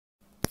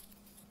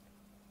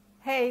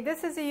Hey,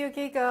 this is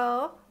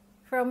Yukiko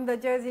from the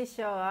Jersey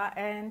Shore,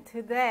 and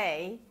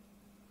today,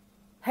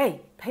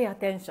 hey, pay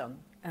attention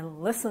and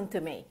listen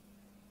to me.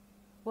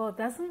 Well,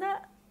 doesn't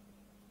that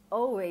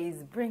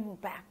always bring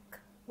back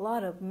a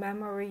lot of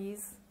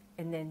memories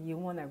and then you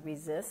want to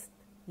resist?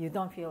 You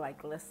don't feel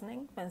like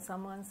listening when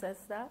someone says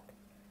that?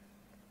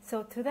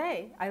 So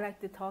today, I like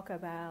to talk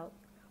about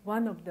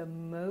one of the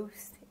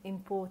most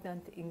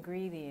important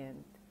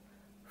ingredients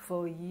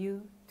for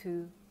you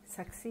to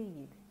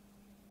succeed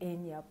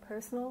in your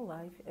personal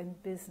life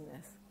and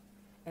business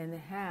and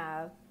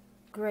have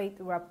great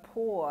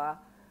rapport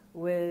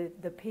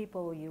with the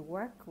people you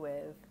work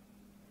with.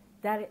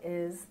 That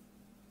is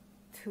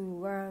to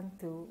learn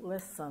to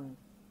listen.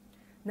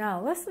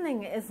 Now,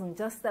 listening isn't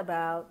just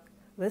about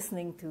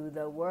listening to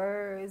the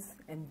words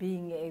and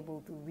being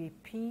able to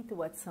repeat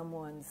what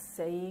someone's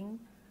saying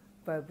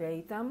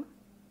verbatim.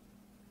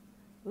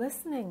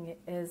 Listening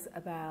is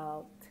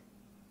about,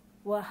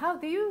 well, how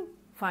do you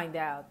find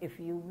out if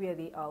you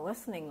really are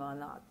listening or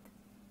not?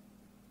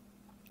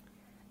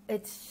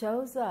 It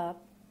shows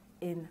up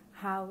in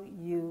how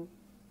you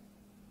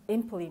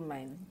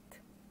implement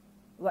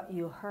what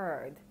you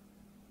heard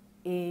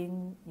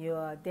in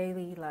your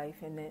daily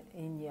life and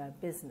in your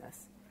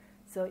business.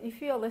 So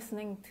if you're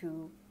listening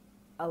to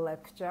a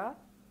lecture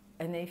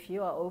and if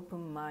you are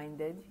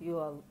open-minded,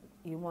 you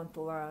want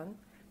to learn,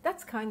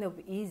 that's kind of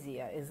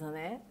easier, isn't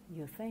it?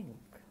 You think.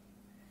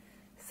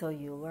 So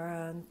you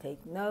learn,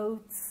 take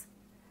notes.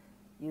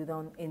 You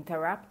don't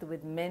interrupt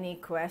with many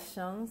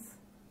questions.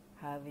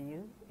 Have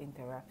you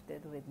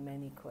interrupted with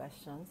many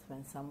questions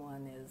when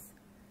someone is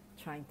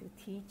trying to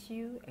teach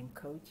you and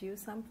coach you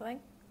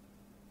something?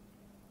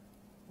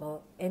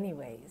 Well,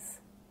 anyways,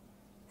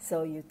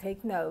 so you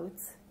take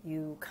notes,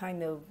 you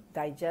kind of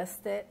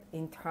digest it,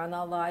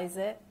 internalize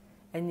it,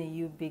 and then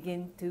you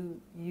begin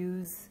to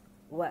use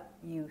what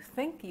you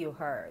think you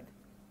heard.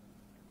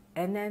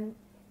 And then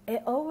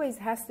it always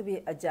has to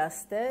be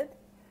adjusted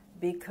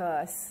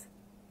because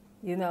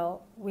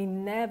we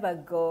never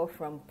go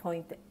from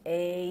point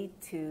A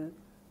to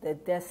the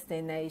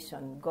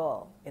destination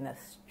goal in a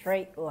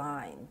straight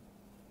line.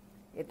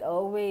 It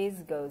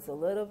always goes a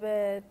little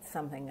bit,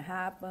 something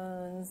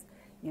happens,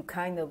 you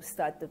kind of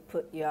start to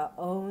put your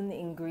own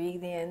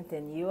ingredient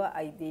and your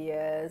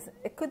ideas.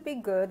 It could be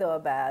good or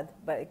bad,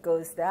 but it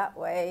goes that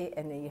way,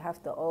 and then you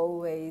have to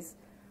always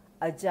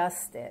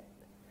adjust it.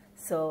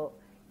 So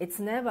it's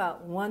never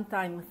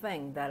one-time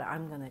thing that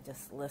I'm going to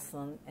just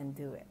listen and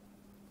do it.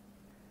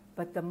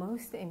 But the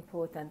most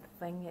important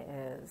thing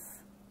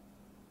is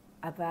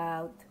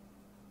about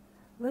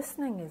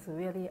listening is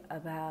really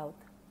about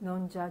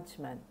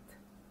non-judgment.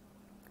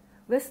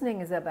 Listening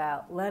is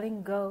about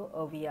letting go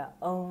of your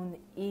own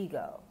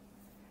ego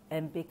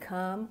and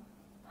become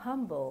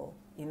humble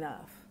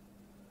enough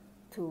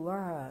to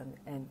learn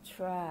and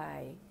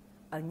try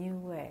a new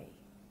way.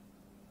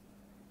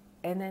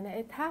 And then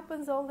it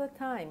happens all the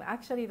time.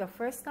 Actually, the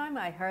first time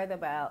I heard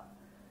about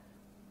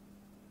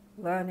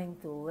learning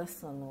to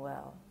listen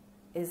well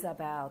is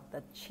about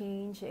the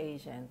change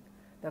agent,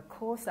 the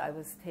course I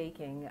was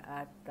taking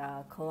at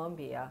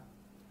Columbia,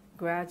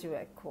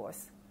 graduate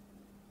course.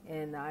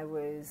 And I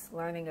was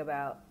learning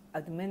about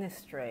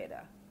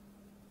administrator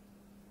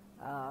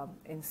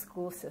in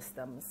school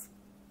systems,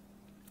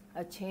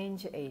 a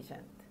change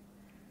agent.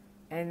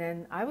 And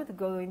then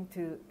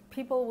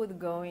people would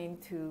go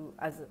into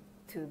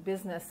to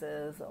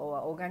businesses or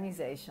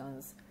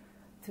organizations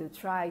to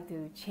try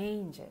to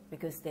change it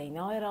because they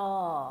know it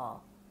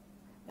all.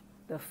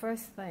 The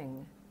first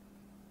thing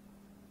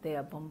they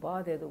are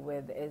bombarded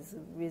with is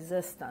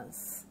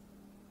resistance.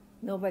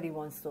 Nobody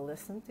wants to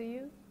listen to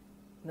you.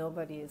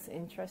 Nobody is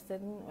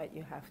interested in what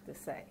you have to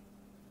say.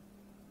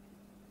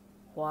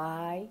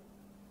 Why?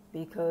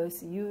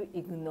 Because you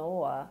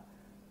ignore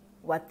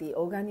what the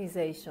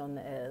organization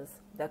is,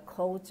 the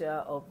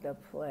culture of the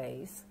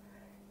place,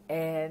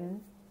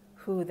 and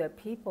who the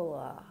people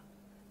are.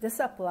 This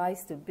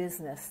applies to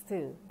business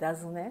too,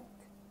 doesn't it?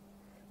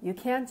 You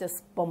can't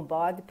just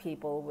bombard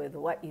people with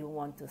what you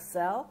want to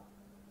sell,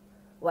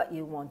 what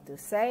you want to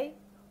say,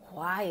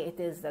 why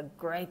it is the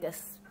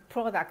greatest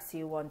products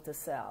you want to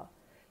sell.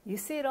 You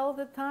see it all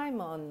the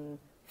time on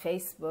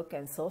Facebook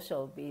and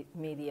social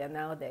media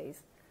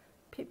nowadays.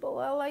 People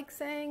are like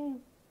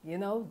saying,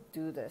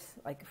 do this,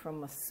 like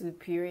from a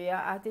superior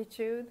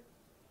attitude.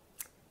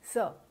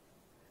 So,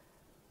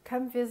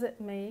 come visit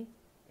me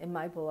in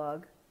my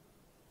blog,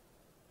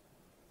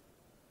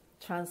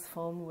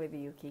 Transform with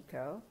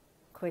Yukiko.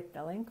 Click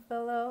the link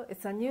below.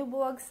 It's a new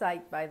blog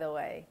site, by the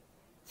way.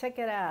 Check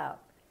it out.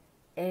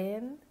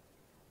 And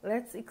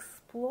let's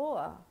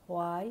explore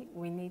why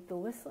we need to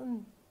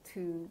listen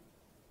to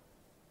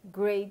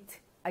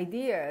great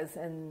ideas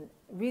and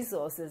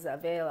resources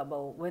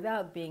available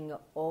without being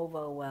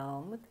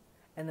overwhelmed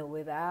and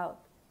without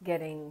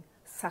getting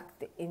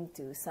sucked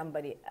into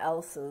somebody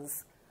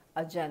else's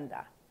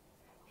agenda.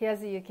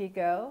 Here's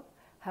Yukiko.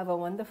 Have a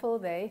wonderful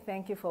day.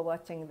 Thank you for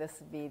watching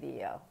this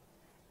video.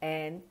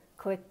 And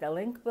click the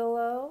link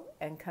below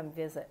and come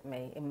visit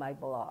me in my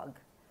blog.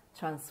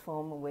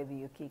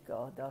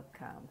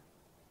 transformwithyukiko.com.